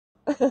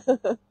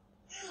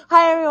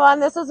Hi everyone,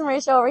 this is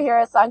Mariesha over here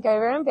at Sun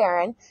Carrier and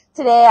Barron.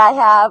 Today I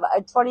have a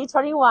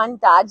 2021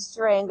 Dodge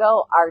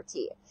Durango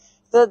RT.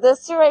 So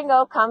this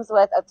Durango comes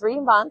with a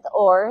 3-month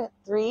or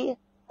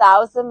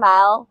 3,000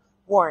 mile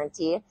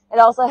warranty. It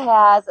also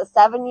has a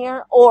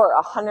 7-year or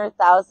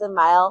 100,000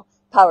 mile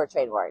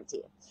powertrain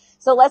warranty.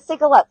 So let's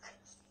take a look.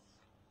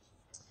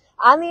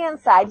 On the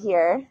inside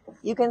here,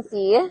 you can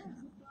see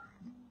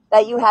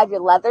that you have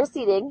your leather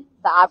seating,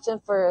 the option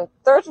for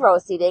 3rd row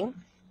seating,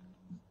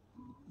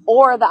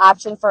 or the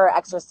option for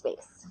extra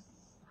space.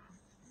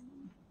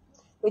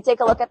 We take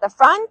a look at the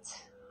front.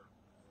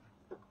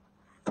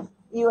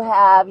 You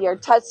have your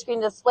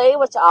touchscreen display,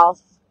 which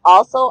also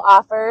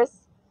offers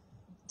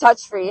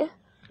touch-free.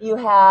 You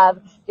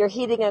have your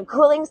heating and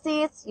cooling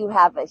seats. You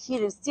have a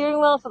heated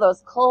steering wheel for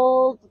those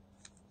cold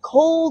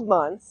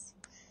months.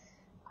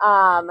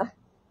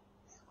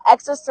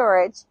 Extra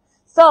storage.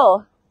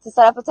 So to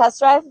set up a test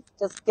drive,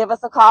 just give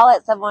us a call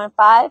at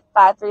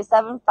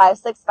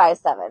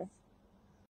 715-537-5657.